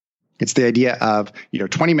It's the idea of,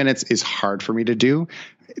 20 minutes is hard for me to do.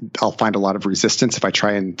 I'll find a lot of resistance if I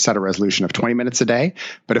try and set a resolution of 20 minutes a day.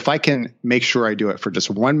 But if I can make sure I do it for just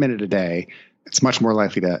 1 minute a day, it's much more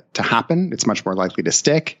likely to happen. It's much more likely to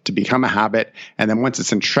stick, to become a habit. And then once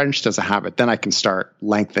it's entrenched as a habit, then I can start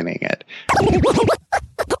lengthening it.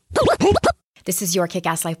 This is your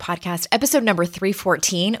Kick-Ass Life podcast, episode number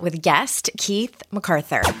 314 with guest Keith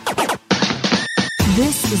McArthur.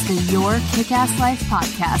 This is the Your Kick-Ass Life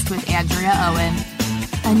podcast with Andrea Owen,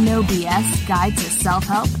 a no BS guide to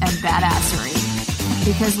self-help and badassery.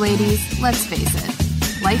 Because ladies, let's face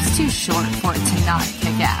it, life's too short for it to not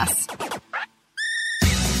kick ass.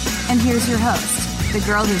 And here's your host, the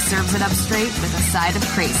girl who serves it up straight with a side of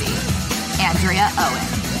crazy, Andrea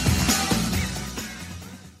Owen.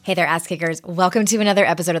 Hey there, ass kickers. Welcome to another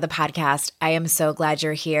episode of the podcast. I am so glad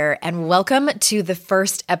you're here, and welcome to the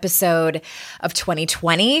first episode of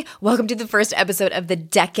 2020. Welcome to the first episode of the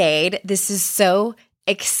decade. This is so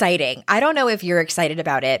exciting. I don't know if you're excited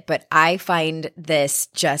about it, but I find this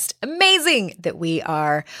just amazing that we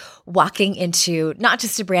are walking into not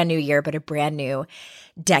just a brand new year, but a brand new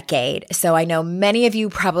decade. So I know many of you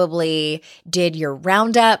probably did your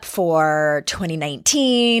roundup for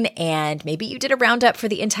 2019, and maybe you did a roundup for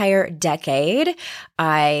the entire decade.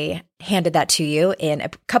 I handed that to you in a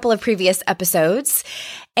couple of previous episodes.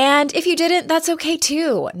 And if you didn't, that's okay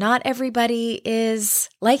too. Not everybody is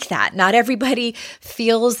like that. Not everybody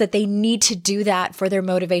feels that they need to do that for their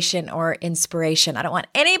motivation or inspiration. I don't want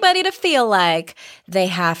anybody to feel like they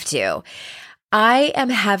have to. I am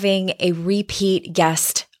having a repeat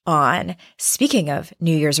guest on. Speaking of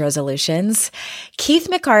New Year's resolutions, Keith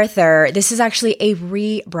McArthur. This is actually a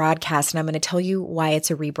rebroadcast, and I'm going to tell you why it's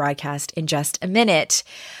a rebroadcast in just a minute.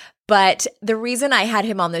 But the reason I had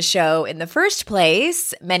him on the show in the first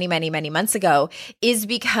place many months ago is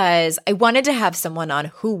because I wanted to have someone on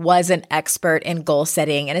who was an expert in goal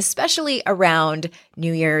setting, and especially around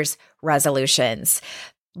New Year's resolutions.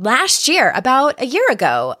 Last year, about a year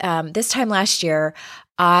ago, this time last year,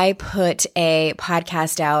 I put a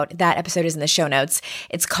podcast out. That episode is in the show notes.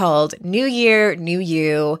 It's called New Year, New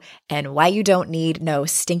You, and Why You Don't Need No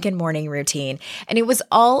Stinkin' Morning Routine. And it was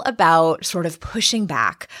all about sort of pushing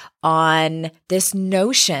back on this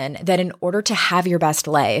notion that in order to have your best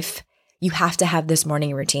life, you have to have this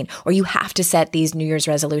morning routine, or you have to set these New Year's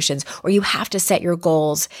resolutions, or you have to set your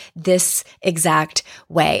goals this exact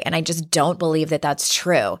way. And I just don't believe that that's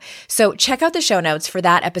true. So check out the show notes for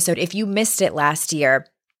that episode if you missed it last year.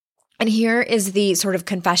 And here is the sort of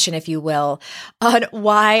confession, if you will, on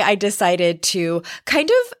why I decided to kind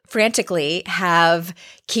of frantically have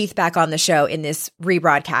Keith back on the show in this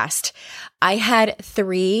rebroadcast. I had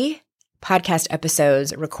 3 podcast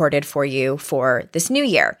episodes recorded for you for this new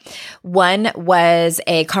year. One was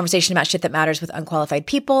a conversation about shit that matters with unqualified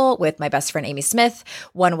people with my best friend, Amy Smith.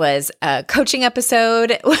 One was a coaching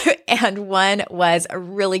episode, and one was a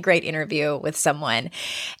really great interview with someone.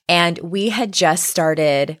 And we had just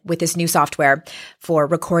started with this new software for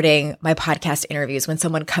recording my podcast interviews when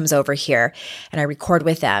someone comes over here and I record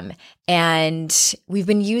with them. And we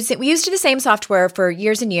used the same software for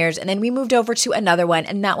years and years, and then we moved over to another one,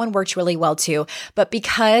 and that one worked really well too. But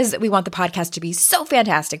because we want the podcast to be so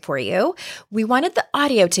fantastic for you, we wanted the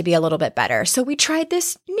audio to be a little bit better. So we tried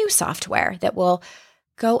this new software that will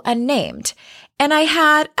go unnamed. And I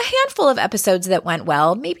had a handful of episodes that went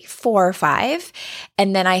well, maybe 4 or 5.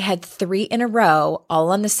 And then I had 3 in a row,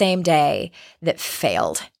 all on the same day, that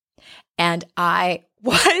failed. And I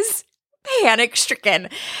was panic stricken.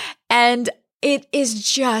 And it is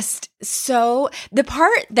just so, the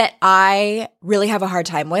part that I really have a hard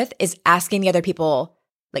time with is asking the other people,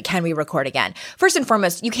 like, can we record again? First and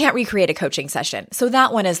foremost, you can't recreate a coaching session. So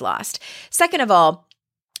that one is lost. Second of all,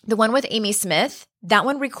 the one with Amy Smith, that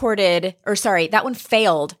one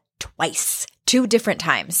failed twice, 2 different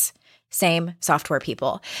times. Same software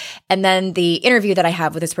people. And then the interview that I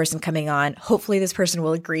have with this person coming on, hopefully this person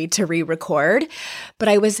will agree to re-record. But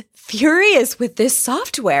I was furious with this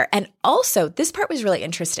software. And also, this part was really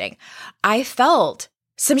interesting. I felt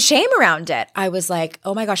some shame around it. I was like,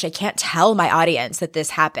 oh my gosh, I can't tell my audience that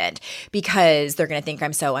this happened because they're going to think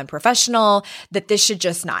I'm so unprofessional, that this should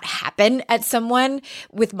just not happen at someone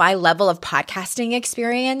with my level of podcasting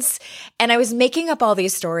experience. And I was making up all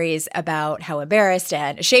these stories about how embarrassed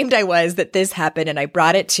and ashamed I was that this happened. And I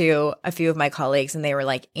brought it to a few of my colleagues, and they were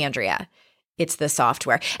like, Andrea, it's the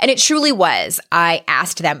software. And it truly was. I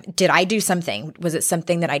asked them, did I do something? Was it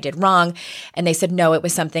something that I did wrong? And they said, no, it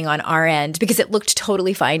was something on our end because it looked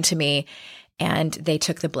totally fine to me. And they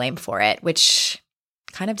took the blame for it, which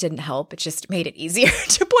kind of didn't help. It just made it easier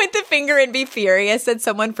to point the finger and be furious at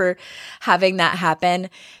someone for having that happen.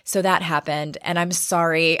 So that happened. And I'm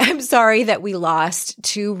sorry. I'm sorry that we lost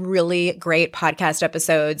 2 really great podcast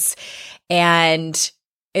episodes. And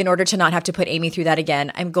in order to not have to put Amy through that again,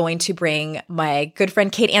 I'm going to bring my good friend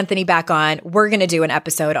Kate Anthony back on. We're going to do an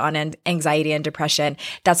episode on anxiety and depression.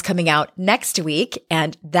 That's coming out next week,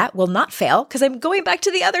 and that will not fail because I'm going back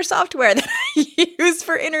to the other software that I use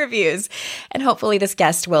for interviews. And hopefully this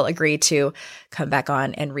guest will agree to come back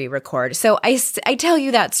on and re-record. So I tell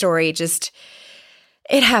you that story just...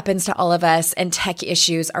 It happens to all of us, and tech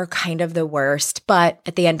issues are kind of the worst, but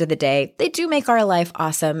at the end of the day, they do make our life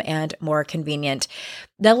awesome and more convenient.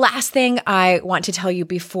 The last thing I want to tell you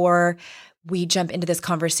before we jump into this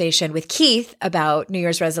conversation with Keith about New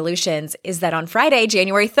Year's resolutions is that on Friday,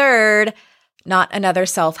 January 3rd, Not Another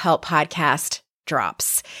Self-Help podcast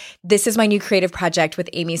drops. This is my new creative project with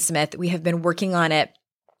Amy Smith. We have been working on it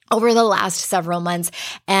over the last several months.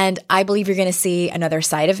 And I believe you're going to see another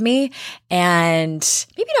side of me, and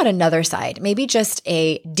maybe not another side, maybe just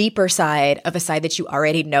a deeper side of a side that you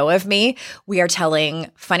already know of me. We are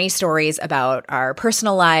telling funny stories about our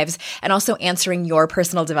personal lives and also answering your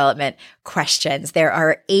personal development questions. There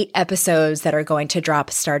are 8 episodes that are going to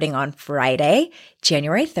drop starting on Friday,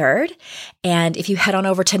 January 3rd. And if you head on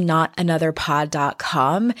over to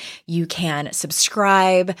notanotherpod.com, you can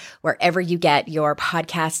subscribe wherever you get your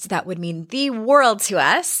podcasts. That would mean the world to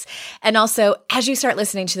us. And also, as you start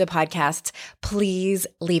listening to the podcasts, please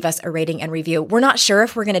leave us a rating and review. We're not sure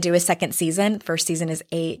if we're going to do a second season. First season is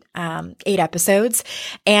 8 episodes.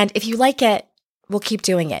 And if you like it, we'll keep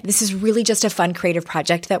doing it. This is really just a fun creative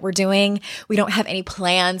project that we're doing. We don't have any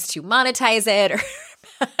plans to monetize it or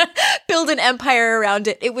build an empire around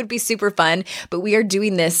it. It would be super fun, but we are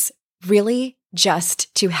doing this really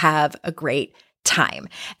just to have a great time.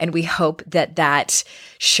 And we hope that that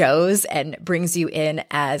shows and brings you in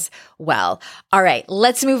as well. All right,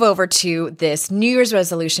 let's move over to this New Year's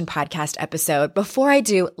resolution podcast episode. Before I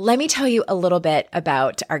do, let me tell you a little bit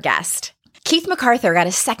about our guest. Keith MacArthur got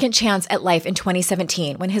a second chance at life in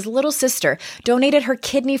 2017 when his little sister donated her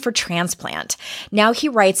kidney for transplant. Now he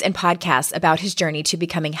writes and podcasts about his journey to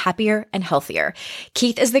becoming happier and healthier.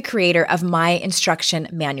 Keith is the creator of My Instruction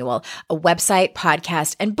Manual, a website,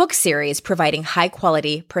 podcast, and book series providing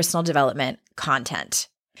high-quality personal development content.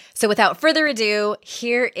 So without further ado,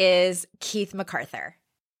 here is Keith MacArthur.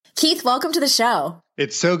 Keith, welcome to the show.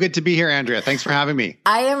 It's so good to be here, Andrea. Thanks for having me.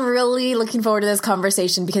 I am really looking forward to this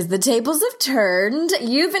conversation because the tables have turned.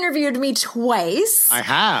 You've interviewed me twice. I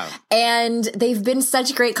have. And they've been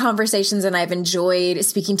such great conversations, and I've enjoyed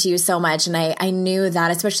speaking to you so much. And I knew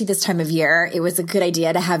that, especially this time of year, it was a good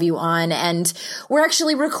idea to have you on. And we're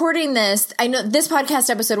actually recording this. I know this podcast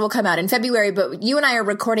episode will come out in February, but you and I are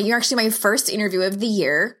recording. You're actually my first interview of the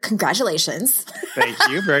year. Congratulations. Thank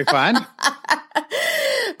you. Very fun.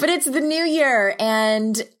 But it's the new year,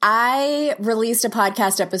 and I released a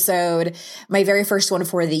podcast episode, my very first one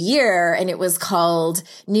for the year, and it was called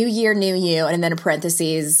New Year, New You. And then in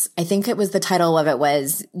parentheses, I think it was the title of it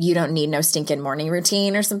was You Don't Need No Stinking Morning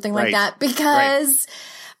Routine or something like that, because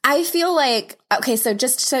I feel like, okay, so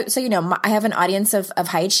just so you know, I have an audience of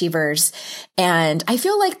high achievers, and I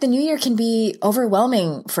feel like the new year can be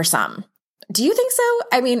overwhelming for some. Do you think so?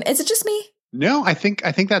 I mean, is it just me? No, I think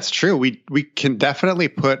that's true. We can definitely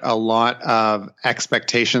put a lot of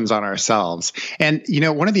expectations on ourselves. And, you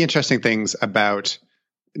know, one of the interesting things about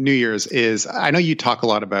New Year's is I know you talk a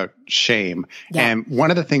lot about shame. Yeah. And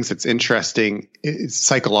one of the things that's interesting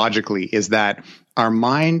psychologically is that our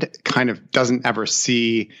mind kind of doesn't ever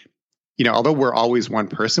see, you know, although we're always one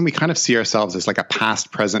person, we kind of see ourselves as like a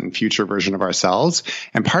past, present, and future version of ourselves.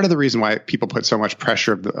 And part of the reason why people put so much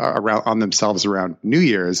pressure on themselves around New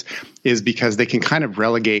Year's is because they can kind of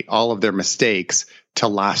relegate all of their mistakes to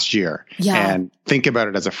last year and think about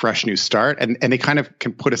it as a fresh new start. And they kind of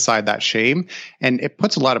can put aside that shame. And it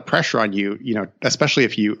puts a lot of pressure on you, you know, especially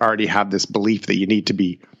if you already have this belief that you need to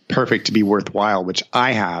be perfect to be worthwhile, which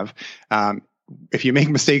I have. If you make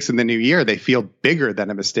mistakes in the new year, they feel bigger than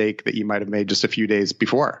a mistake that you might have made just a few days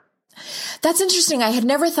before. That's interesting. I had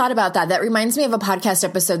never thought about that. That reminds me of a podcast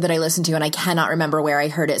episode that I listened to, and I cannot remember where I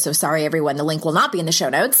heard it. So sorry, everyone. The link will not be in the show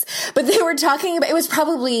notes. But they were talking about, it was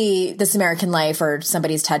probably This American Life or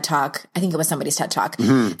somebody's TED Talk. I think it was somebody's TED Talk.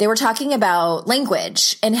 Mm-hmm. They were talking about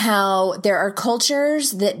language and how there are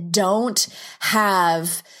cultures that don't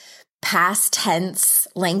have past tense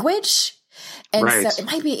language. And so it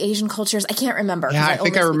might be Asian cultures. I can't remember. Yeah, I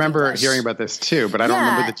think I remember hearing about this too, but I don't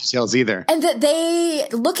remember the details either. And that they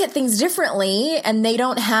look at things differently, and they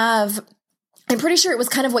don't have I'm pretty sure it was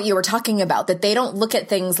kind of what you were talking about, that they don't look at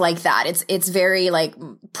things like that. It's very like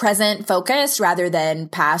present focused rather than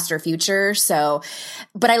past or future. So,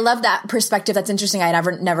 but I love that perspective. That's interesting. I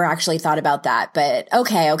never actually thought about that, but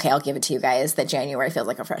okay. I'll give it to you guys that January feels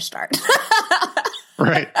like a fresh start.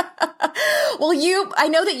 Right. Well, I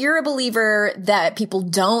know that you're a believer that people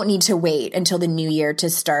don't need to wait until the new year to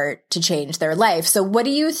start to change their life. So what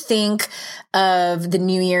do you think of the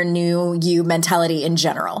new year, new you mentality in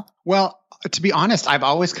general? Well, to be honest, I've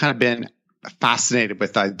always kind of been fascinated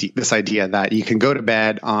with this idea that you can go to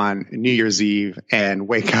bed on New Year's Eve and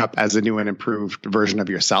wake up as a new and improved version of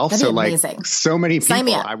yourself. That'd So be like amazing. so many Sign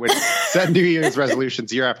me people, up. I would set New Year's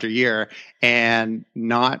resolutions year after year and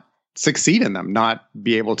not succeed in them, not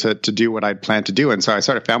be able to do what I'd planned to do. And so I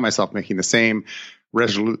sort of found myself making the same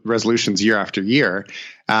resolutions year after year.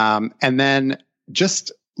 And then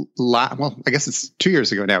just I guess it's 2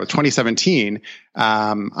 years ago now, 2017,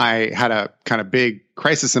 I had a kind of big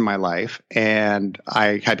crisis in my life and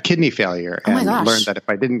I had kidney failure and learned that if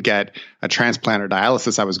I didn't get a transplant or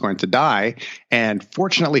dialysis, I was going to die. And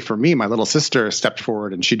fortunately for me, my little sister stepped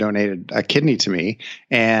forward and she donated a kidney to me.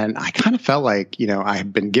 And I kind of felt like, I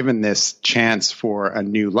had been given this chance for a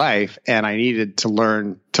new life and I needed to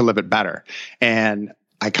learn to live it better. And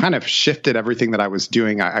I kind of shifted everything that I was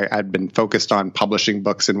doing. I'd been focused on publishing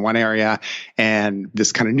books in one area, and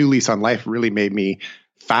this kind of new lease on life really made me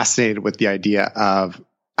fascinated with the idea of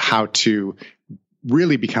how to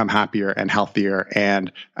really become happier and healthier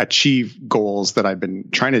and achieve goals that I've been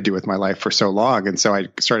trying to do with my life for so long. And so I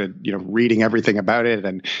started, reading everything about it.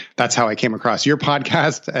 And that's how I came across your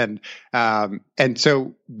podcast. And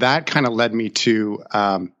so that kind of led me to,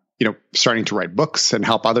 starting to write books and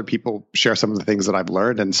help other people share some of the things that I've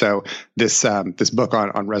learned. And so this book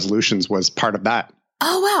on resolutions was part of that.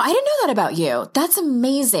 Oh, wow. I didn't know that about you. That's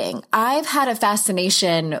amazing. I've had a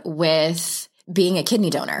fascination with being a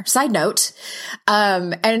kidney donor. Side note.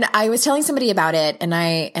 And I was telling somebody about it and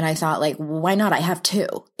I thought like, why not? I have two,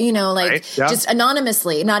 Right? Yeah. Just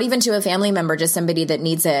anonymously, not even to a family member, just somebody that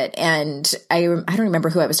needs it. And I don't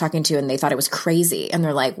remember who I was talking to and they thought it was crazy. And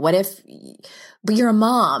they're like, but you're a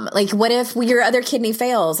mom. Like, what if your other kidney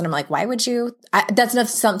fails? And I'm like, why would you? That's not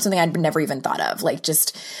something I'd never even thought of. Like,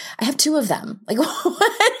 I have two of them. Like, what?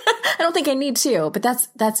 I don't think I need two, but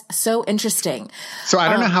that's so interesting. So I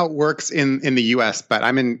don't know how it works in the US, but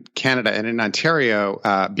I'm in Canada and in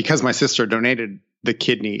Ontario, because my sister donated the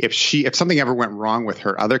kidney. If something ever went wrong with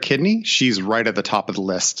her other kidney, she's right at the top of the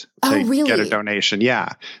list to get a donation. Yeah.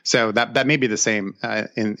 So that may be the same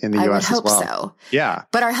in the US as well. I would hope so. Yeah.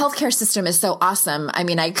 But our healthcare system is so awesome. I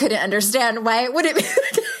mean, I couldn't understand why it wouldn't be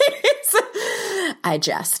the case. I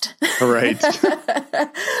jest. Right.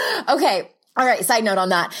 Okay. All right. Side note on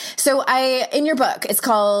that. So in your book, it's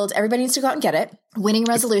called Everybody Needs to Go Out and Get It. Winning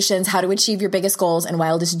Resolutions, How to Achieve Your Biggest Goals and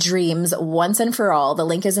Wildest Dreams Once and for All. The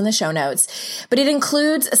link is in the show notes. But it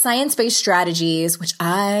includes science-based strategies, which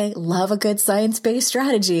I love a good science-based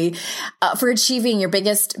strategy, for achieving your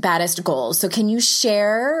biggest, baddest goals. So can you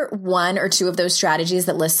share one or two of those strategies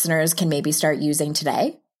that listeners can maybe start using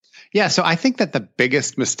today? Yeah. So I think that the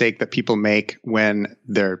biggest mistake that people make when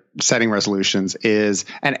they're setting resolutions is,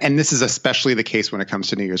 and this is especially the case when it comes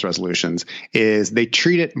to New Year's resolutions, is they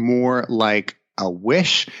treat it more like a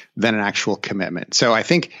wish than an actual commitment. So I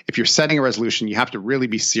think if you're setting a resolution, you have to really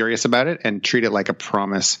be serious about it and treat it like a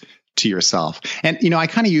promise to yourself. And, I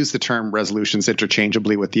kind of use the term resolutions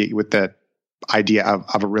interchangeably with the idea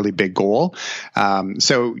of a really big goal.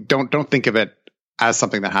 So don't think of it as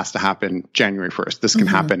something that has to happen January 1st. This can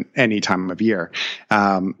happen any time of year.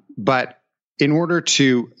 But in order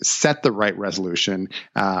to set the right resolution,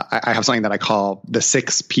 I have something that I call the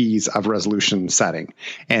 6 P's of resolution setting.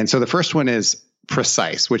 And so the first one is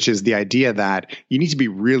precise, which is the idea that you need to be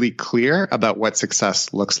really clear about what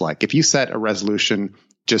success looks like. If you set a resolution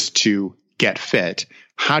just to get fit,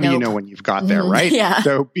 how do you know when you've got there, right? Yeah.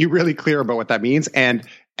 So be really clear about what that means and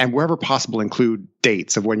wherever possible include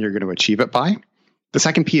dates of when you're going to achieve it by. The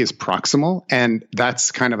second P is proximal, and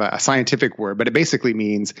that's kind of a scientific word, but it basically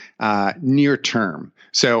means near term.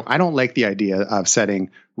 So I don't like the idea of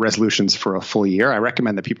setting resolutions for a full year. I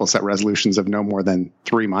recommend that people set resolutions of no more than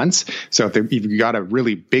 3 months. So if you've got a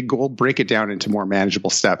really big goal, break it down into more manageable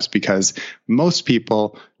steps because most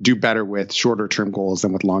people do better with shorter term goals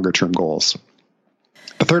than with longer term goals.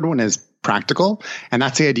 The third one is practical, and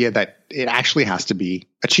that's the idea that it actually has to be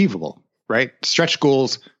achievable, right? Stretch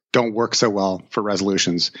goals don't work so well for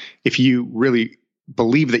resolutions. If you really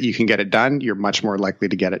believe that you can get it done, you're much more likely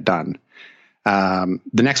to get it done. The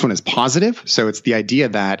next one is positive. So it's the idea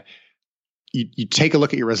that you take a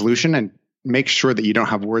look at your resolution and make sure that you don't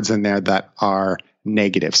have words in there that are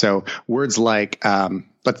negative. So words like,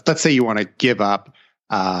 let's say you want to give up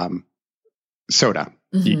soda.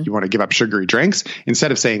 Mm-hmm. You want to give up sugary drinks.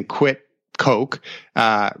 Instead of saying quit Coke,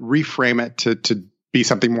 reframe it to be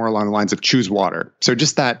something more along the lines of choose water. So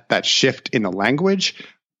just that shift in the language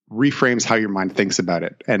reframes how your mind thinks about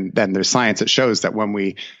it. And then there's science that shows that when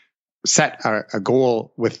we set a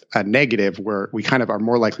goal with a negative, where we kind of are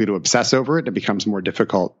more likely to obsess over it, it becomes more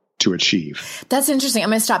difficult to achieve. That's interesting. I'm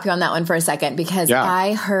going to stop you on that one for a second because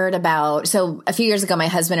I heard about, so a few years ago, my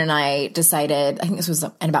husband and I decided, I think this was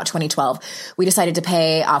in about 2012, we decided to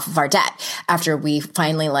pay off of our debt after we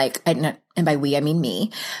finally and by we, I mean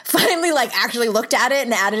me, finally actually looked at it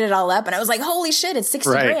and added it all up. And I was like, holy shit, it's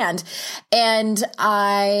 60 grand. And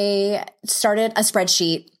I started a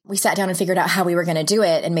spreadsheet. We sat down and figured out how we were going to do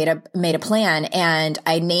it and made a plan. And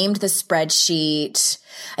I named the spreadsheet,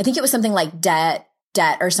 I think it was something like debt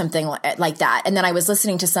or something like that. And then I was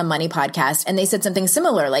listening to some money podcast and they said something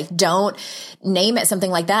similar, like don't name it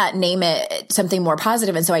something like that, name it something more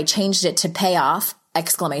positive. And so I changed it to pay off !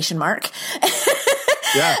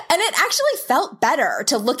 Yeah. And it actually felt better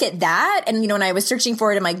to look at that. And, when I was searching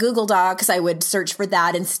for it in my Google Docs, I would search for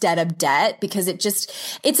that instead of debt because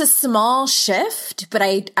it's a small shift, but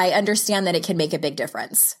I understand that it can make a big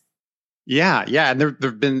difference. Yeah. And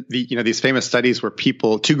there've been these famous studies where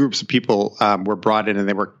two groups of people were brought in and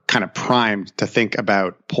they were kind of primed to think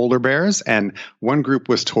about polar bears. And one group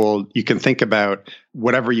was told you can think about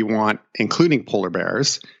whatever you want, including polar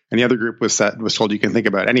bears. And the other group was told you can think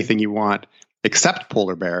about anything you want except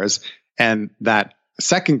polar bears. And that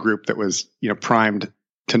second group that was primed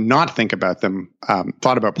to not think about them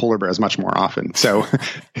thought about polar bears much more often. So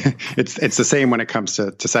it's the same when it comes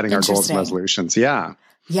to setting our goals and resolutions. Yeah.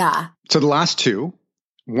 Yeah. So the last two,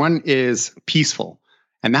 one is peaceful.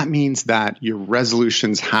 And that means that your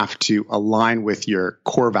resolutions have to align with your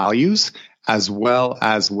core values as well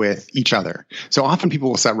as with each other. So often people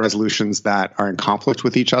will set resolutions that are in conflict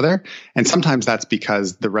with each other. And sometimes that's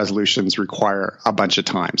because the resolutions require a bunch of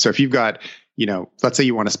time. So if you've got, let's say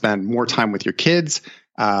you want to spend more time with your kids,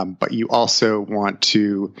 but you also want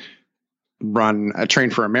to train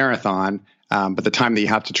for a marathon, but the time that you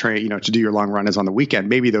have to train, to do your long run is on the weekend.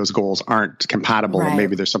 Maybe those goals aren't compatible, and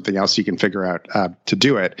maybe there's something else you can figure out to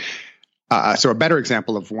do it. So a better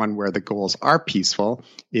example of one where the goals are peaceful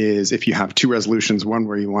is if you have two resolutions, one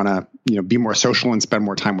where you want to, be more social and spend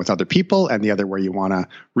more time with other people, and the other where you want to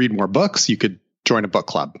read more books, you could join a book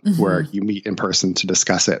club where you meet in person to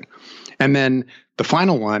discuss it. And then the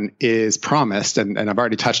final one is promised, and I've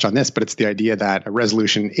already touched on this, but it's the idea that a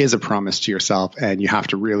resolution is a promise to yourself, and you have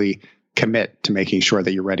to really commit to making sure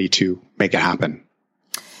that you're ready to make it happen.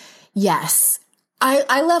 Yes.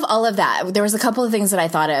 I love all of that. There was a couple of things that I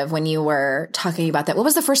thought of when you were talking about that. What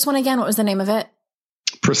was the first one again? What was the name of it?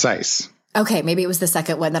 Precise. Okay, maybe it was the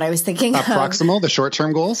second one that I was thinking of. Proximal, the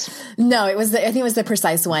short-term goals? No, I think it was the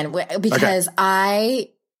precise one because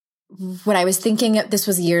when I was thinking, this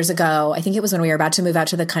was years ago, I think it was when we were about to move out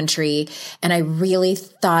to the country, and I really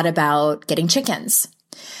thought about getting chickens.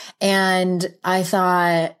 And I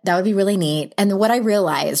thought that would be really neat. And what I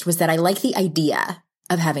realized was that I like the idea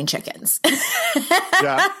of having chickens.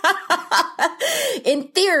 Yeah. In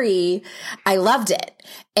theory, I loved it.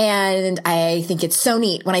 And I think it's so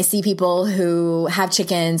neat when I see people who have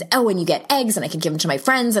chickens. Oh, and you get eggs, and I could give them to my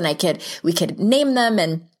friends, and we could name them.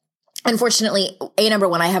 And unfortunately, number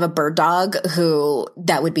one, I have a bird dog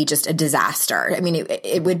that would be just a disaster. I mean,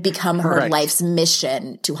 it would become her life's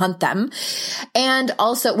mission to hunt them. And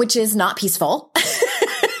also, which is not peaceful.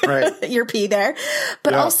 Right. Your pee there.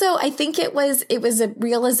 But also I think it was a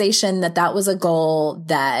realization that was a goal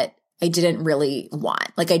that I didn't really want.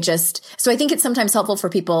 So I think it's sometimes helpful for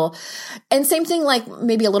people. And same thing,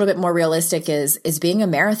 maybe a little bit more realistic is being a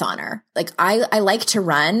marathoner. I like to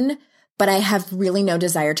run, but I have really no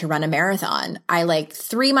desire to run a marathon. I like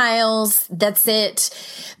 3 miles. That's it.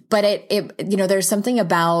 But there's something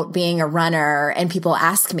about being a runner, and people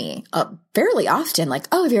ask me fairly often,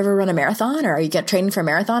 oh, have you ever run a marathon, or are you training for a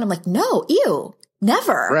marathon? I'm like, no, ew,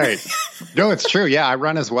 never. Right. No, it's true. Yeah, I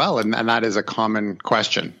run as well. And that is a common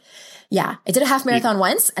question. Yeah. I did a half marathon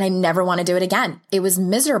once, and I never want to do it again. It was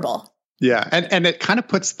miserable. Yeah. And it kind of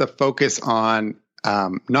puts the focus on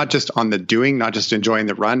not just on the doing, not just enjoying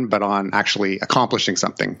the run, but on actually accomplishing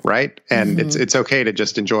something, right? And it's okay to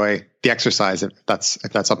just enjoy the exercise if that's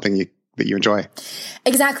something that you enjoy.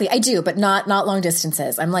 Exactly, I do, but not long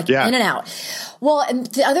distances. I'm in and out. Well, and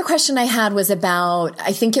the other question I had was about,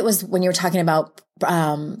 I think it was when you were talking about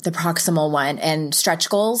the proximal one and stretch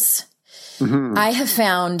goals. Mm-hmm. I have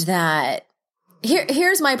found that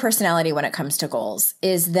here's my personality when it comes to goals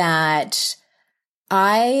is that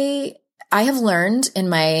I I have learned in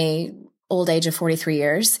my old age of 43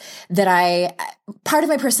 years that part of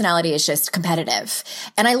my personality is just competitive,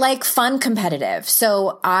 and I like fun competitive.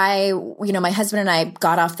 So my husband and I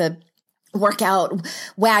got off the workout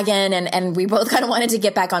wagon and we both kind of wanted to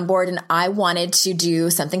get back on board, and I wanted to do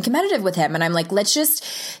something competitive with him. And I'm like, let's just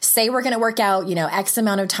say we're going to work out, X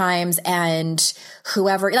amount of times, and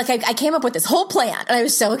whoever, like I came up with this whole plan and I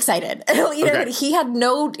was so excited. Okay.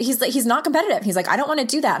 He's not competitive. He's like, I don't want to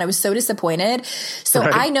do that. And I was so disappointed. So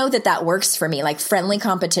right. I know that works for me. Like friendly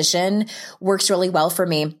competition works really well for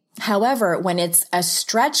me. However, when it's a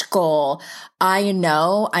stretch goal, I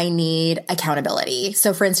know I need accountability.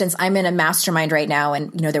 So for instance, I'm in a mastermind right now,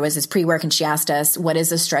 and there was this pre-work and she asked us, what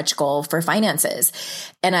is a stretch goal for finances?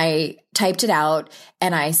 And I typed it out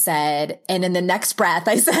and I said, and in the next breath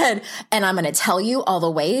I said, and I'm going to tell you all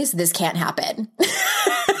the ways this can't happen.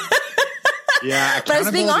 Yeah. But I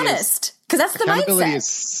was being honest. Because that's the accountability mindset. Is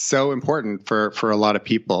so important for a lot of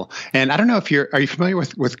people. And I don't know if are you familiar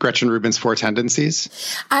with Gretchen Rubin's 4 Tendencies?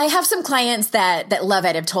 I have some clients that love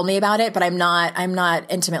it, have told me about it, but I'm not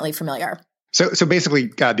intimately familiar. So basically,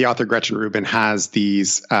 the author Gretchen Rubin has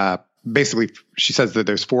these. Basically, she says that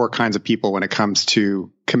there's 4 kinds of people when it comes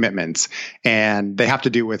to commitments, and they have to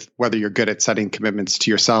do with whether you're good at setting commitments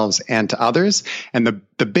to yourselves and to others. And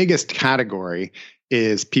the biggest category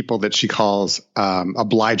is people that she calls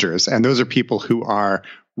obligers. And those are people who are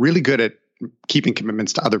really good at keeping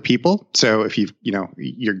commitments to other people. So if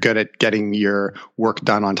you're good at getting your work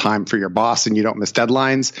done on time for your boss and you don't miss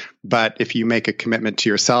deadlines, but if you make a commitment to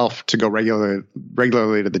yourself to go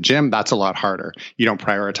regularly to the gym, that's a lot harder. You don't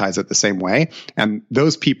prioritize it the same way. And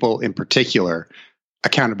those people in particular,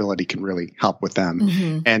 accountability can really help with them.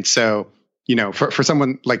 Mm-hmm. And so for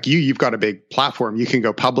someone like you've got a big platform. You can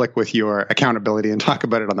go public with your accountability and talk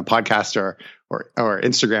about it on the podcast or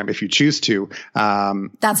Instagram if you choose to.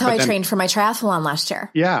 That's how I trained for my triathlon last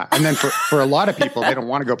year. Yeah. And then for a lot of people, they don't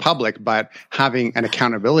want to go public, but having an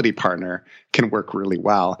accountability partner can work really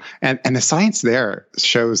well. And the science there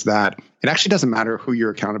shows that it actually doesn't matter who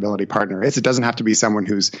your accountability partner is. It doesn't have to be someone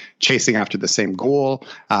who's chasing after the same goal.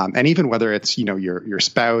 And even whether it's, your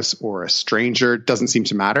spouse or a stranger, doesn't seem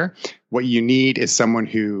to matter. What you need is someone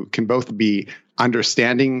who can both be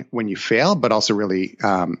understanding when you fail, but also really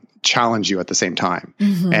challenge you at the same time.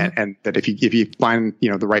 Mm-hmm. And that if you find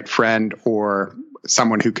the right friend or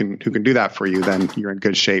someone who can do that for you, then you're in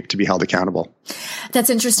good shape to be held accountable. That's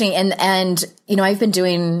interesting. And I've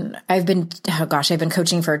been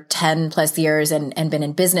coaching for 10 plus years and been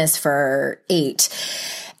in business for 8.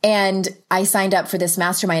 And I signed up for this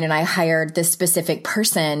mastermind and I hired this specific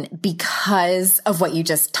person because of what you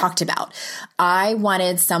just talked about. I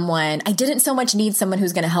didn't so much need someone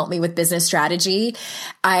who's going to help me with business strategy.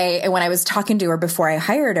 When I was talking to her before I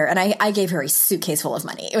hired her, and I gave her a suitcase full of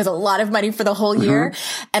money. It was a lot of money for the whole year.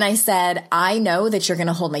 Mm-hmm. And I said, I know that you're going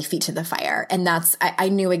to hold my feet to the fire. And I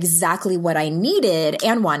knew exactly what I needed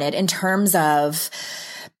and wanted in terms of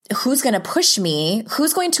who's going to push me,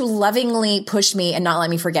 who's going to lovingly push me and not let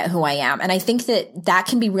me forget who I am. And I think that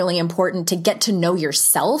can be really important to get to know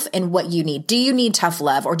yourself and what you need. Do you need tough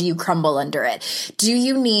love or do you crumble under it? Do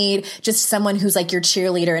you need just someone who's like your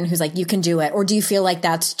cheerleader and who's like, you can do it? Or do you feel like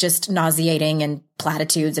that's just nauseating and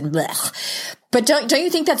platitudes and blech? But don't you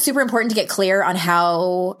think that's super important to get clear on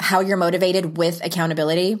how you're motivated with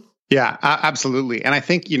accountability? Yeah, absolutely. And I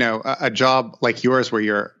think, a job like yours where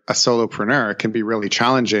you're a solopreneur can be really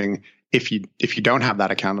challenging if you don't have that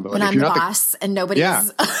accountability. When I'm the boss and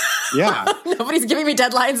nobody's nobody's giving me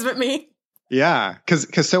deadlines but me. Yeah,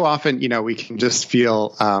 because so often, we can just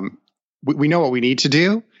feel we know what we need to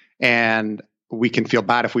do and we can feel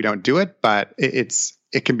bad if we don't do it, but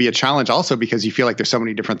it can be a challenge also because you feel like there's so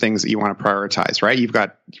many different things that you want to prioritize, right? You've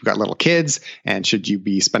got little kids, and should you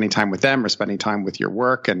be spending time with them or spending time with your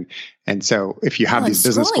work? And so if you have these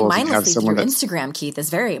business goals, you have someone that's Instagram, Keith, is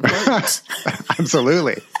very important.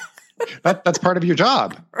 Absolutely. That's part of your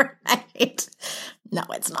job. Right. No,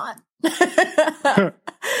 it's not.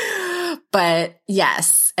 But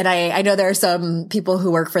yes. And I know there are some people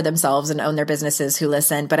who work for themselves and own their businesses who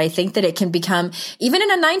listen, but I think that it can become, even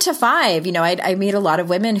in a 9 to 5, I meet a lot of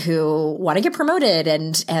women who want to get promoted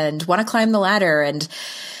and want to climb the ladder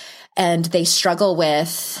and they struggle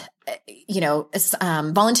with,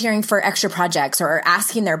 volunteering for extra projects or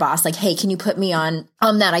asking their boss, like, hey, can you put me on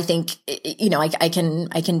that? I think, I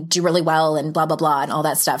can do really well and blah, blah, blah, and all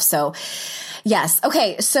that stuff. So yes.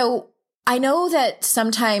 Okay. So I know that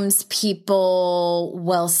sometimes people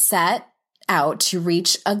will set out to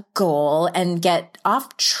reach a goal and get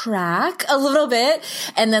off track a little bit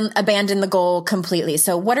and then abandon the goal completely.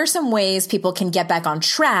 So what are some ways people can get back on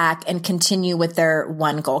track and continue with their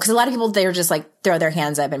one goal? Because a lot of people, they're just like throw their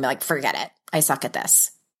hands up and be like, forget it. I suck at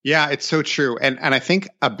this. Yeah, it's so true. And I think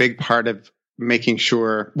a big part of making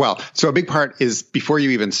sure, so a big part is before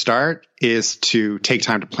you even start is to take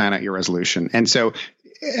time to plan out your resolution. And so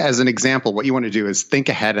as an example, what you want to do is think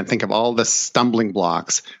ahead and think of all the stumbling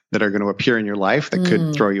blocks that are going to appear in your life that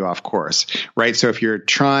could throw you off course, right? So if you're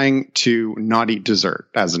trying to not eat dessert,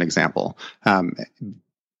 as an example,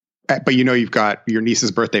 but you've got your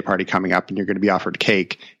niece's birthday party coming up and you're going to be offered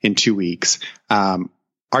cake in 2 weeks, are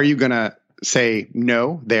you going to say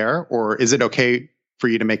no there, or is it okay for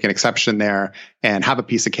you to make an exception there and have a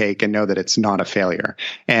piece of cake and know that it's not a failure?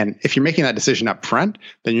 And if you're making that decision up front,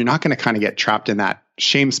 then you're not going to kind of get trapped in that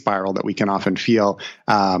shame spiral that we can often feel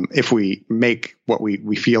if we make what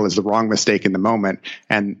we feel is the wrong mistake in the moment.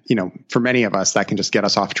 And, for many of us, that can just get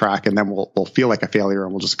us off track, and then we'll feel like a failure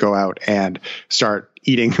and we'll just go out and start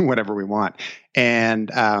eating whatever we want. And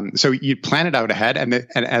so you plan it out ahead. And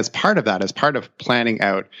as part of that, as part of planning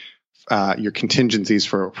out your contingencies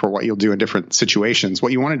for what you'll do in different situations,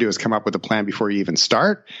 what you want to do is come up with a plan before you even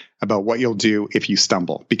start about what you'll do if you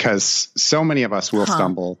stumble, because so many of us will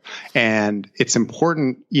stumble, and it's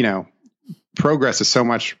important, progress is so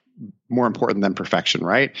much more important than perfection,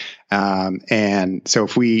 right? And so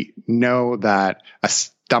if we know that a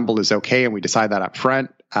stumble is okay and we decide that up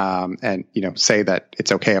front, and say that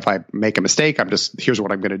it's okay if I make a mistake, here's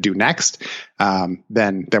what I'm going to do next, then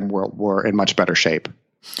we're in much better shape.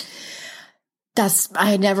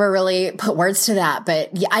 I never really put words to that,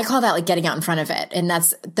 but yeah, I call that like getting out in front of it. And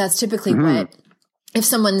that's typically what, if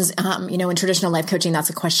someone's, in traditional life coaching, that's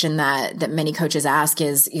a question that many coaches ask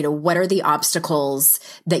is, what are the obstacles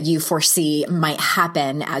that you foresee might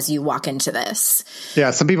happen as you walk into this? Yeah.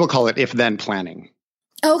 Some people call it if-then planning.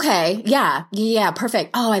 Okay. Yeah. Yeah.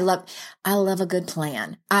 Perfect. Oh, I love a good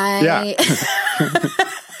plan. I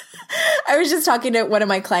was just talking to one of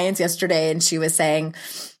my clients yesterday, and she was saying,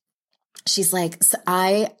 she's like, so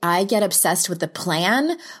I get obsessed with the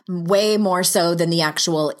plan way more so than the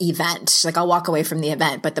actual event. She's like, I'll walk away from the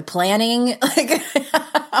event, but the planning, like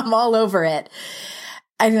I'm all over it.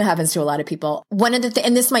 I think that happens to a lot of people. One of the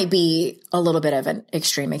and this might be a little bit of an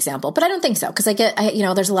extreme example, but I don't think so. Cause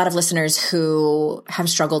there's a lot of listeners who have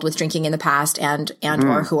struggled with drinking in the past and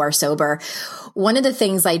or who are sober. One of the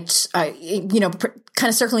things kind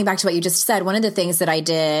of circling back to what you just said, one of the things that I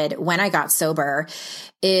did when I got sober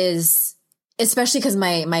is, especially because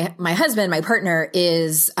my husband, my partner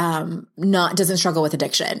is doesn't struggle with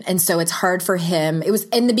addiction. And so it's hard for him. It was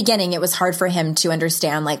in the beginning, it was hard for him to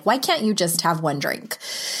understand, like, why can't you just have one drink?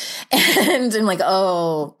 And I'm like,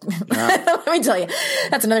 oh, yeah. Let me tell you,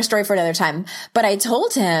 that's another story for another time. But I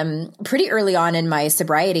told him pretty early on in my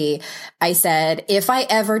sobriety, I said, if I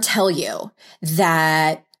ever tell you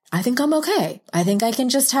that I think I'm okay, I think I can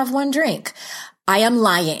just have one drink, I am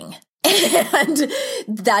lying. And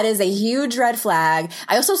that is a huge red flag.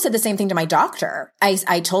 I also said the same thing to my doctor. I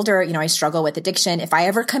told her, I struggle with addiction. If I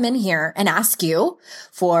ever come in here and ask you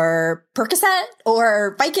for Percocet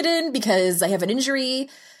or Vicodin because I have an injury,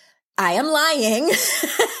 I am lying.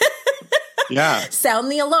 Yeah.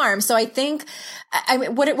 Sound the alarm. So I think,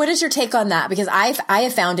 what is your take on that? Because I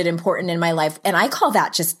have found it important in my life, and I call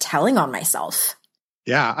that just telling on myself.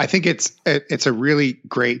 Yeah, I think it's a really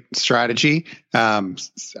great strategy. Some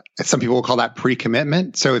people will call that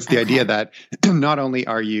pre-commitment. So it's the idea that not only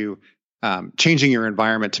are you changing your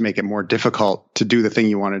environment to make it more difficult to do the thing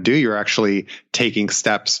you want to do, you're actually taking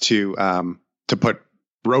steps to put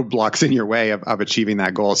roadblocks in your way of achieving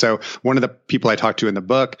that goal. So one of the people I talked to in the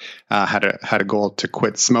book had a goal to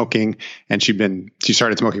quit smoking, and she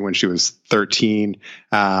started smoking when she was 13,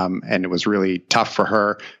 and it was really tough for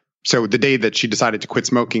her. So the day that she decided to quit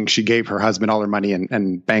smoking, she gave her husband all her money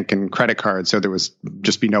and bank and credit cards. So there was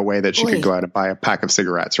just be no way that she could go out and buy a pack of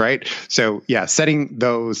cigarettes. Right. So yeah, setting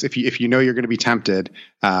those, if you know you're going to be tempted,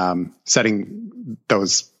 setting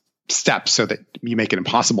those steps so that you make it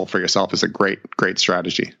impossible for yourself is a great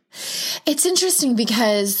strategy. It's interesting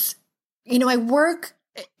because, I work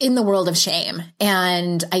in the world of shame,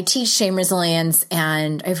 and I teach shame resilience,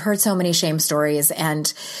 and I've heard so many shame stories,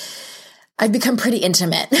 and I've become pretty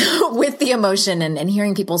intimate with the emotion and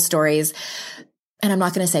hearing people's stories. And I'm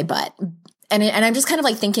not going to say but. And I'm just kind of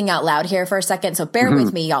like thinking out loud here for a second. So bear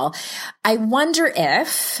with me, y'all. I wonder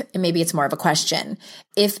if, and maybe it's more of a question,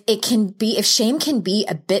 if shame can be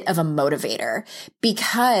a bit of a motivator.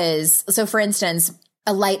 Because, so for instance,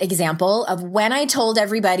 a light example of when I told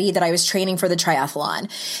everybody that I was training for the triathlon,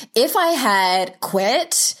 if I had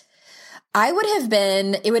quit, it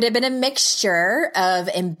would have been a mixture of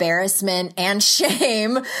embarrassment and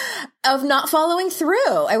shame of not following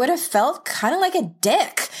through. I would have felt kind of like a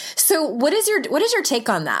dick. So what is your take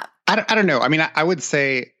on that? I don't know. I mean, I would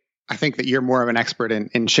say, I think that you're more of an expert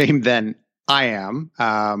in shame than I am.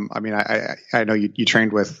 I mean, I know you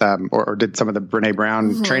trained with, or did some of the Brene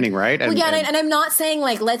Brown training, right? And I'm not saying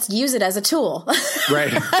like, let's use it as a tool.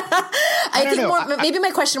 Right. I think maybe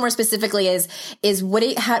my question more specifically is what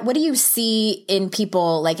do you see in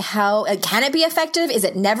people? Like how, can it be effective? Is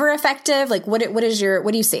it never effective? Like what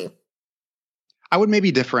do you see? I would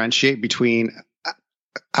maybe differentiate between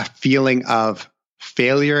a feeling of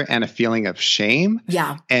failure and a feeling of shame.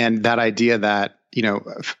 Yeah. And that idea that, you know,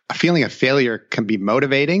 a feeling of failure can be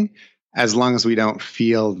motivating as long as we don't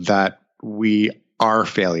feel that we are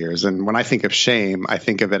failures. And when I think of shame, I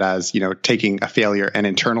think of it as, you know, taking a failure and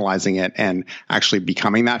internalizing it and actually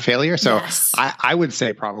becoming that failure. So yes. I would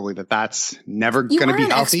say probably that's never going to be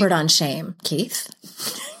healthy. You are an expert on shame, Keith.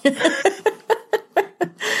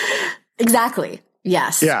 Exactly.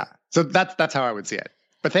 Yes. Yeah. So that's how I would see it.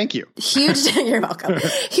 But thank you. You're welcome.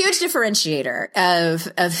 Huge differentiator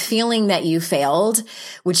of feeling that you failed,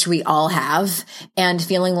 which we all have, and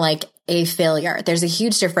feeling like a failure. There's a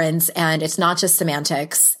huge difference, and it's not just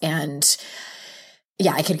semantics. And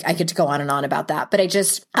yeah, I could go on and on about that, but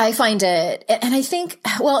I find it, and I think,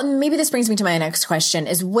 well, maybe this brings me to my next question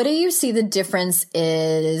is, what do you see the difference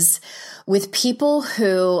is with people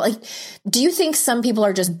who, like, do you think some people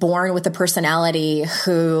are just born with a personality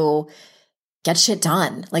who get shit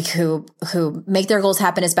done, like who make their goals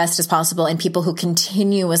happen as best as possible, and people who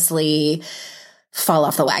continuously fall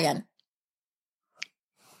off the wagon?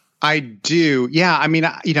 I do. Yeah. I mean,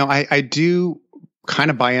 you know, I do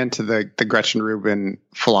kind of buy into the Gretchen Rubin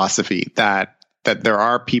philosophy that there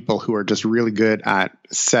are people who are just really good at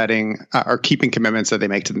setting or keeping commitments that they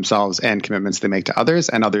make to themselves and commitments they make to others,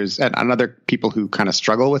 and other people who kind of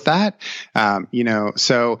struggle with that. You know,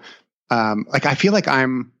 so like I feel like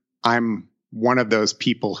I'm one of those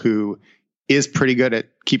people who is pretty good at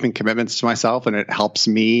keeping commitments to myself, and it helps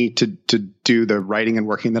me to do the writing and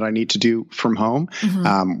working that I need to do from home,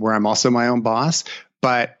 where I'm also my own boss.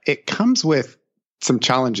 But it comes with some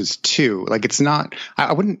challenges too. Like it's not,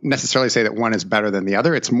 I wouldn't necessarily say that one is better than the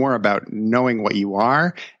other. It's more about knowing what you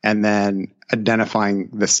are and then identifying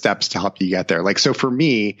the steps to help you get there. Like, so for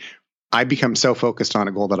me, I become so focused on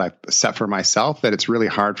a goal that I've set for myself that it's really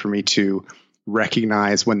hard for me to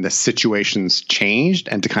recognize when the situation's changed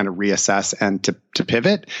and to kind of reassess and to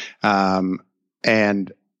pivot.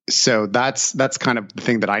 And so that's kind of the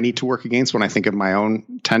thing that I need to work against when I think of my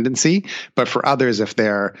own tendency. But for others, if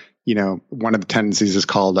they're, you know, one of the tendencies is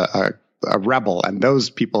called a rebel, and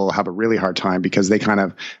those people have a really hard time because they kind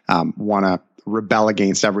of want to rebel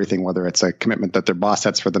against everything, whether it's a commitment that their boss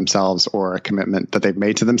sets for themselves or a commitment that they've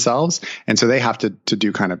made to themselves. And so they have to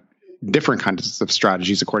do kind of different kinds of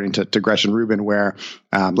strategies, according to Gretchen Rubin, where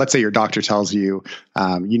let's say your doctor tells you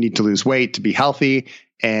you need to lose weight to be healthy,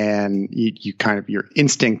 and you kind of, your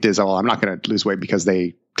instinct is, oh, I'm not going to lose weight because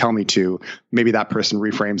they tell me to. Maybe that person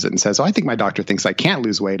reframes it and says, oh, I think my doctor thinks I can't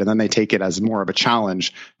lose weight. And then they take it as more of a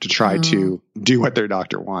challenge to try to do what their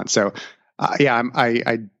doctor wants. So yeah,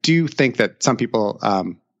 I do think that some people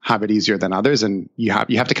have it easier than others, and you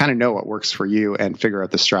have to kind of know what works for you and figure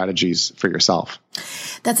out the strategies for yourself.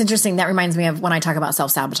 That's interesting. That reminds me of when I talk about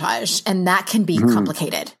self-sabotage, and that can be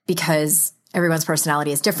complicated because everyone's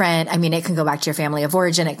personality is different. I mean, it can go back to your family of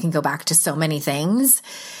origin. It can go back to so many things.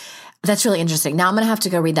 That's really interesting. Now I'm going to have to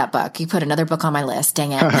go read that book. You put another book on my list.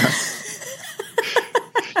 Dang it.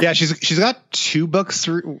 Yeah, she's got 2 books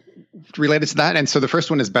related to that. And so the first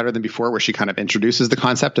one is Better Than Before, where she kind of introduces the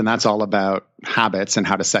concept, and that's all about habits and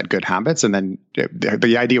how to set good habits. And then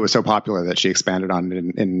the idea was so popular that she expanded on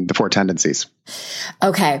it in The 4 Tendencies.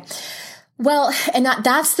 Okay. Well, and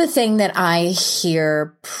that's the thing that I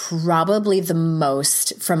hear probably the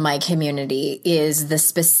most from my community is the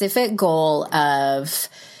specific goal of,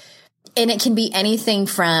 and it can be anything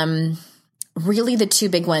from, really the 2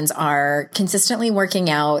 big ones are consistently working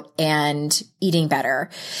out and eating better.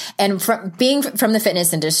 And from being from the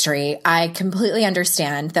fitness industry, I completely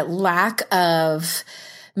understand that lack of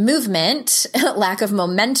movement, lack of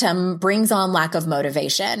momentum brings on lack of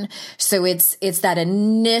motivation. So it's that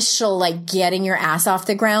initial, like, getting your ass off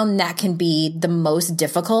the ground that can be the most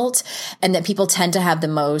difficult, and that people tend to have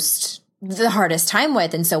the hardest time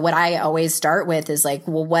with. And so what I always start with is like,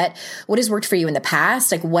 well, what has worked for you in the past?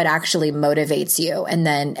 Like, what actually motivates you? And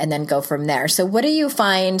then go from there. So what do you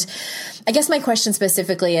find? I guess my question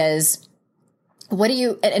specifically is, what do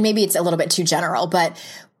you, and maybe it's a little bit too general, but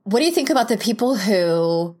what do you think about the people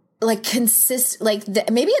who like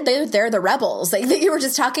maybe they're the rebels, like that you were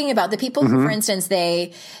just talking about, the people who, for instance,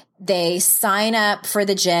 they sign up for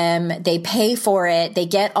the gym, they pay for it, they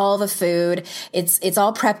get all the food, it's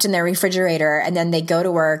all prepped in their refrigerator, and then they go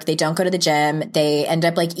to work, they don't go to the gym, they end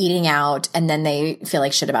up like eating out, and then they feel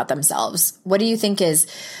like shit about themselves. What do you think is,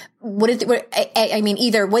 I mean,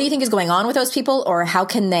 either what do you think is going on with those people, or how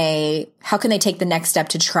can they take the next step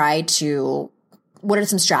to try to, what are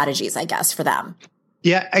some strategies, I guess, for them?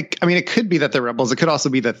 Yeah. I mean, it could be that they're rebels. It could also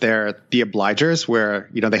be that they're the obligers, where,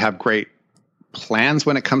 you know, they have great plans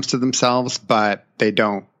when it comes to themselves, but they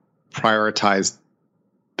don't prioritize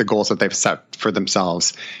the goals that they've set for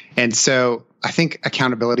themselves. And so I think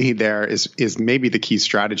accountability there is maybe the key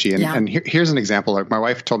strategy. And here's an example. Like, my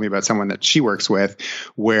wife told me about someone that she works with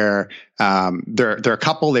where they're a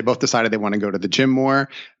couple. They both decided they want to go to the gym more,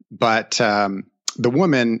 but the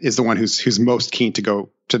woman is the one who's most keen to go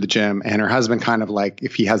to the gym, and her husband kind of like,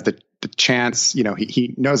 if he has the chance, you know,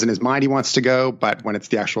 he knows in his mind he wants to go, but when it's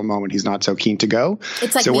the actual moment, he's not so keen to go.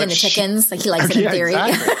 It's like me and the chickens. Like, he likes it in theory.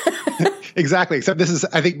 Exactly. Exactly. Except this is,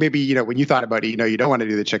 I think maybe, you know, when you thought about it, you know, you don't want to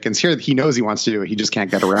do the chickens. Here, he knows he wants to do it. He just can't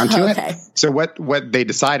get around to it. So what they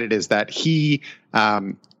decided is that he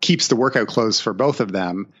keeps the workout clothes for both of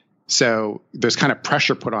them. So there's kind of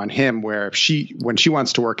pressure put on him where when she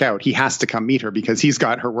wants to work out, he has to come meet her because he's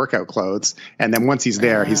got her workout clothes. And then once he's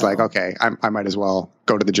there, he's like, okay, I might as well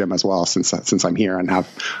go to the gym as well since I'm here and have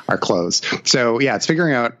our clothes. So yeah, it's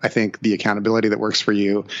figuring out, I think, the accountability that works for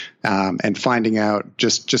you, and finding out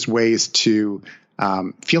just ways to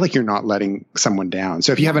feel like you're not letting someone down.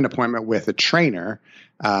 So if you have an appointment with a trainer,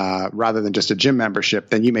 rather than just a gym membership,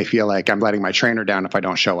 then you may feel like I'm letting my trainer down if I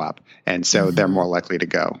don't show up. And so they're more likely to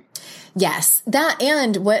go. Yes, that,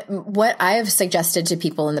 and what I've suggested to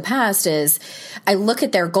people in the past is I look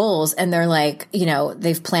at their goals and they're like, you know,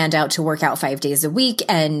 they've planned out to work out 5 days a week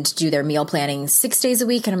and do their meal planning 6 days a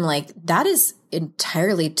week. And I'm like, that is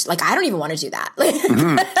entirely like, I don't even want to do that.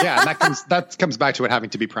 Yeah. And that comes back to it having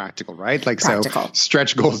to be practical, right? Like, practical. So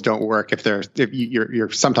stretch goals don't work if you're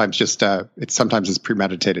sometimes just, sometimes it's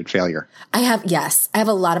premeditated failure. I have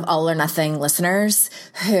a lot of all or nothing listeners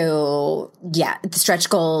who, the stretch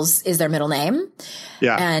goals is their middle name.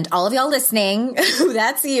 Yeah. And all of y'all listening,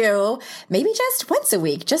 that's you, maybe just once a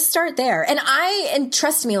week, just start there. And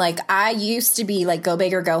trust me, like, I used to be like, go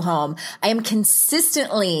big or go home. I am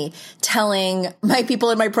consistently telling my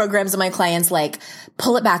people in my programs and my clients, like,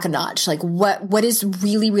 pull it back a notch. Like, what is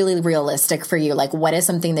really, really realistic for you? Like, what is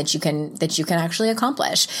something that you can actually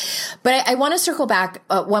accomplish? But I want to circle back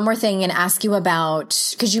one more thing and ask you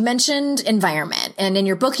about, because you mentioned environment, and in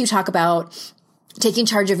your book, you talk about taking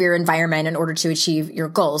charge of your environment in order to achieve your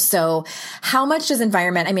goals. So how much does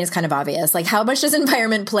environment, I mean, it's kind of obvious, like, how much does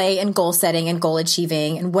environment play in goal setting and goal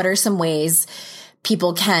achieving? And what are some ways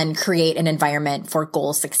people can create an environment for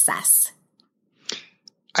goal success?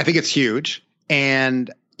 I think it's huge.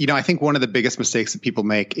 And, you know, I think one of the biggest mistakes that people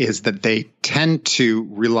make is that they tend to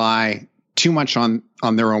rely too much on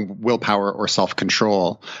their own willpower or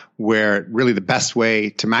self-control, where really the best way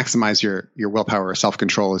to maximize your willpower or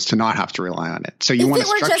self-control is to not have to rely on it. So you want to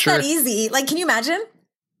structure. If it were just that easy, like, can you imagine?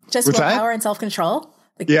 Just willpower and self-control?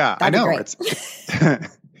 Like, yeah, I know. It's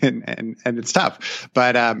and it's tough.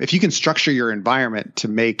 But if you can structure your environment to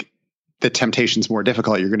make the temptations more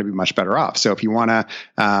difficult, you're going to be much better off. So if you want to,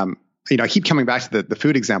 I keep coming back to the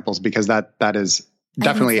food examples, because that is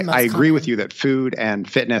definitely, I agree with you that food and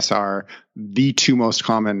fitness are the two most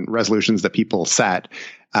common resolutions that people set.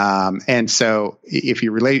 And so if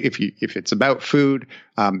it's about food,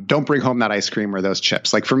 don't bring home that ice cream or those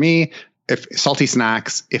chips. Like, for me, if salty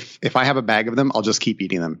snacks, if I have a bag of them, I'll just keep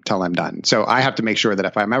eating them till I'm done. So I have to make sure that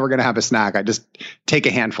if I'm ever going to have a snack, I just take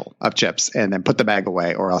a handful of chips and then put the bag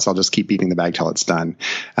away, or else I'll just keep eating the bag till it's done.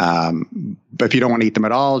 But if you don't want to eat them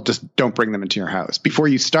at all, just don't bring them into your house. Before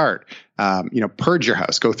you start, purge your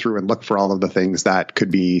house, go through and look for all of the things that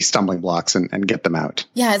could be stumbling blocks and get them out.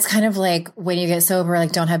 Yeah. It's kind of like when you get sober,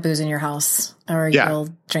 like, don't have booze in your house, or you'll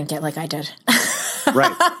drink it like I did.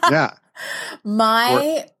 Right. Yeah.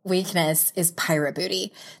 My weakness is pirate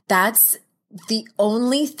booty. That's the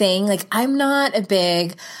only thing. Like, I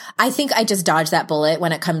think I just dodge that bullet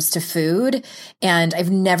when it comes to food. And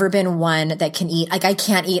I've never been one that can eat, like, I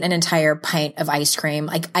can't eat an entire pint of ice cream.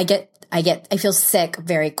 Like, I feel sick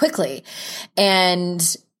very quickly. And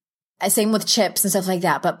same with chips and stuff like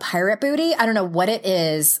that. But pirate booty, I don't know what it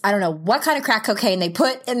is. I don't know what kind of crack cocaine they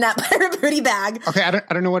put in that pirate booty bag. Okay. I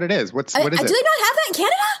don't know what it is. What is it? Do they not have that in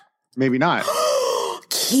Canada? Maybe not.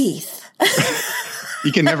 Keith.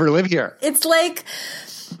 You can never live here. It's like,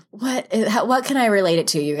 what can I relate it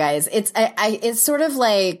to, you guys? It's sort of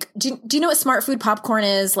like, do you know what Smart Food popcorn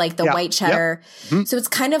is? Like the white cheddar. Yep. Mm-hmm. So it's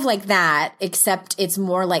kind of like that, except it's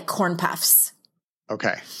more like corn puffs.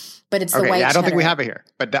 Okay. But it's the white cheddar. I don't think we have it here.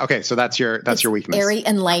 But okay, so that's your weakness. Airy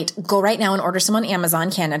and light. Go right now and order some on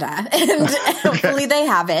Amazon Canada, and hopefully they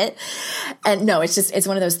have it. And no, it's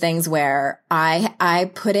one of those things where I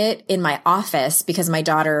put it in my office because my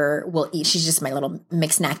daughter will eat. She's just my little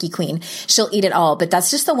McSnacky queen. She'll eat it all, but that's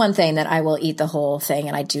just the one thing that I will eat the whole thing,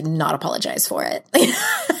 and I do not apologize for it.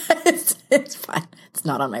 It's fine. It's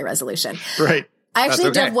not on my resolution. Right. I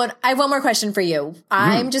actually have one more question for you.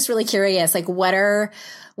 I'm just really curious. Like, what are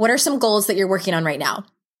some goals that you're working on right now?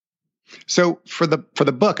 So for the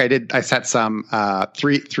book, I set some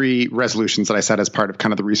three resolutions that I set as part of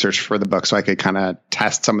kind of the research for the book, so I could kind of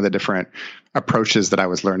test some of the different approaches that I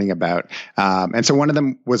was learning about. And so one of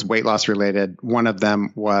them was weight loss related. One of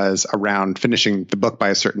them was around finishing the book by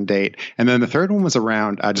a certain date, and then the third one was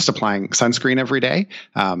around just applying sunscreen every day.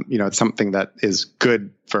 It's something that is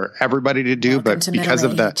good for everybody to do, but because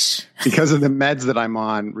of the meds that I'm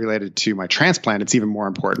on related to my transplant, it's even more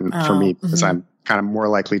important for me because I'm kind of more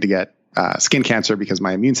likely to get skin cancer because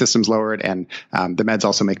my immune system's lowered, and the meds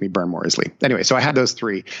also make me burn more easily. Anyway, so I had those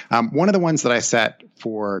three. One of the ones that I set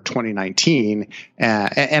for 2019,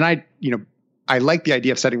 and I like the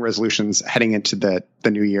idea of setting resolutions heading into the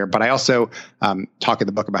new year, but I also talk in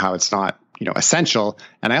the book about how it's not essential,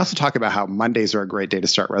 and I also talk about how Mondays are a great day to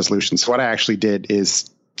start resolutions. So what I actually did is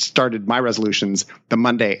started my resolutions the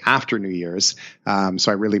Monday after New Year's.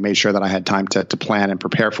 So I really made sure that I had time to plan and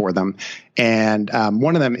prepare for them. And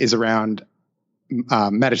one of them is around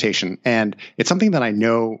meditation. And it's something that I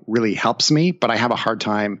know really helps me, but I have a hard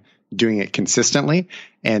time doing it consistently.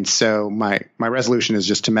 And so my resolution is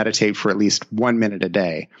just to meditate for at least 1 minute a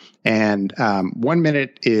day. And 1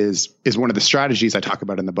 minute is one of the strategies I talk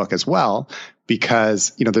about in the book as well,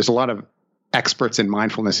 because there's a lot of experts in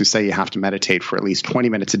mindfulness who say you have to meditate for at least 20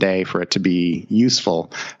 minutes a day for it to be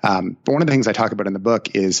useful. But one of the things I talk about in the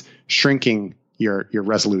book is shrinking your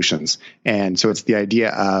resolutions. And so it's the idea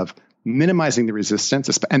of minimizing the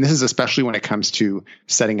resistance. And this is especially when it comes to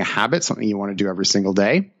setting a habit, something you want to do every single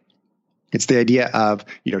day. It's the idea of,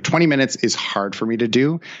 20 minutes is hard for me to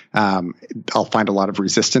do. I'll find a lot of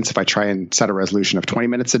resistance if I try and set a resolution of 20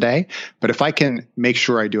 minutes a day. But if I can make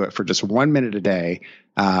sure I do it for just 1 minute a day,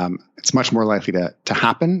 it's much more likely to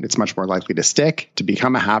happen. It's much more likely to stick, to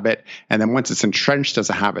become a habit. And then once it's entrenched as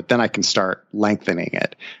a habit, then I can start lengthening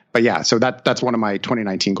it. But yeah, so that's one of my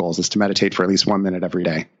 2019 goals, is to meditate for at least 1 minute every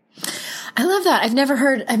day. I love that. I've never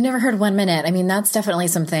heard 1 minute. I mean, that's definitely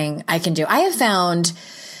something I can do. I have found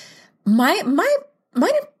mine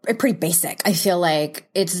are pretty basic. I feel like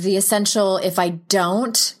it's the essential. If I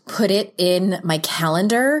don't put it in my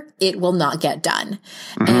calendar, it will not get done.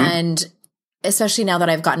 Mm-hmm. And especially now that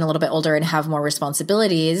I've gotten a little bit older and have more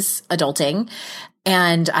responsibilities, adulting,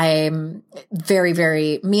 and I'm very,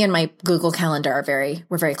 very, me and my Google Calendar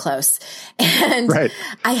we're very close. And right.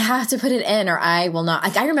 I have to put it in or I will not.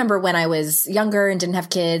 Like, I remember when I was younger and didn't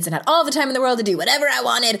have kids and had all the time in the world to do whatever I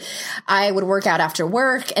wanted, I would work out after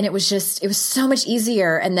work, and it was so much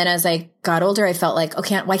easier. And then as I got older, I felt like,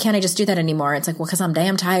 why can't I just do that anymore? It's like, well, because I'm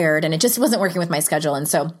damn tired, and it just wasn't working with my schedule. And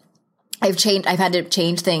so I've had to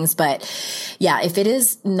change things, but yeah, if it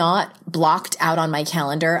is not blocked out on my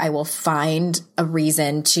calendar, I will find a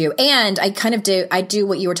reason to. And I do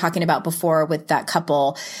what you were talking about before with that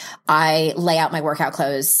couple. I lay out my workout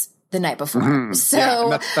clothes the night before. Mm-hmm. So yeah,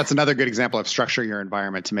 and that's another good example of structuring your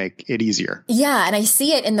environment to make it easier. Yeah. And I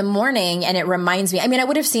see it in the morning and it reminds me, I mean, I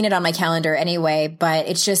would have seen it on my calendar anyway, but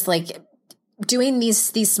it's just like doing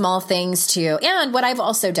these small things too. And what I've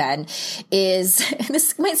also done is,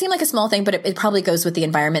 this might seem like a small thing, but it probably goes with the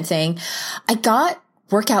environment thing. I got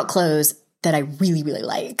workout clothes that I really, really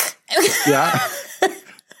like. Yeah.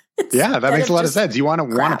 Yeah, that makes a lot of sense. You want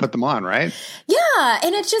to put them on, right? Yeah,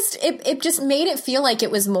 and it just made it feel like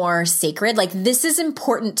it was more sacred. Like, this is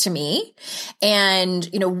important to me. And,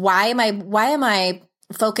 why am I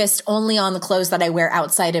focused only on the clothes that I wear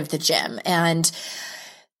outside of the gym? And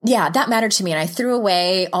yeah, that mattered to me. And I threw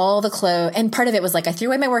away all the clothes. And part of it was like, I threw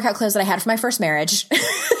away my workout clothes that I had for my first marriage.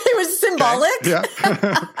 It was symbolic. Okay.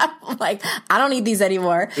 Yeah. I'm like, I don't need these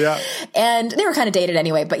anymore. Yeah. And they were kind of dated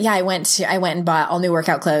anyway. But yeah, I went and bought all new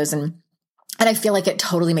workout clothes, and I feel like it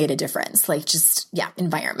totally made a difference. Like, just,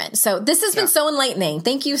 environment. So this has been so enlightening.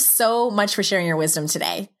 Thank you so much for sharing your wisdom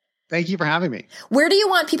today. Thank you for having me. Where do you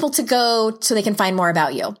want people to go so they can find more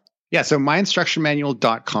about you? Yeah, so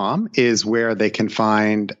myinstructionmanual.com is where they can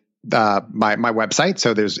find my website.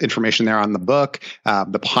 So there's information there on the book.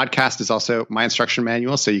 The podcast is also my instruction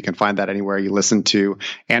manual. So you can find that anywhere you listen to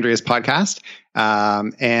Andrea's podcast.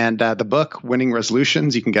 And the book, Winning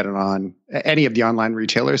Resolutions, you can get it on any of the online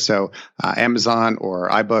retailers. So Amazon or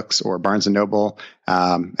iBooks or Barnes & Noble.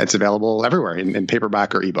 It's available everywhere in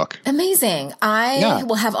paperback or ebook. Amazing. I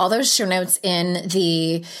will have all those show notes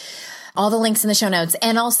all the links in the show notes.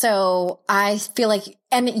 And also I feel like,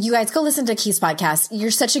 and you guys go listen to Keith's podcast.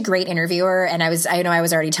 You're such a great interviewer. And I know I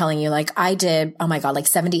was already telling you, like I did, oh my God, like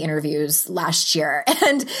 70 interviews last year.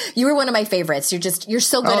 And you were one of my favorites. You're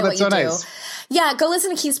so good at what you do. Yeah. Go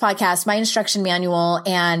listen to Keith's podcast, My Instruction Manual.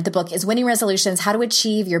 And the book is Winning Resolutions, How to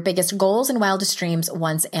Achieve Your Biggest Goals and Wildest Dreams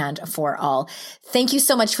Once and For All. Thank you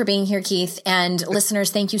so much for being here, Keith. And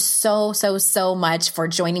listeners, thank you so, so, so much for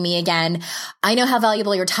joining me again. I know how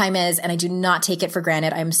valuable your time is, and I do not take it for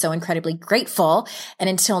granted. I'm so incredibly grateful. And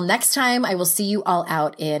until next time, I will see you all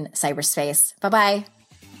out in cyberspace. Bye-bye.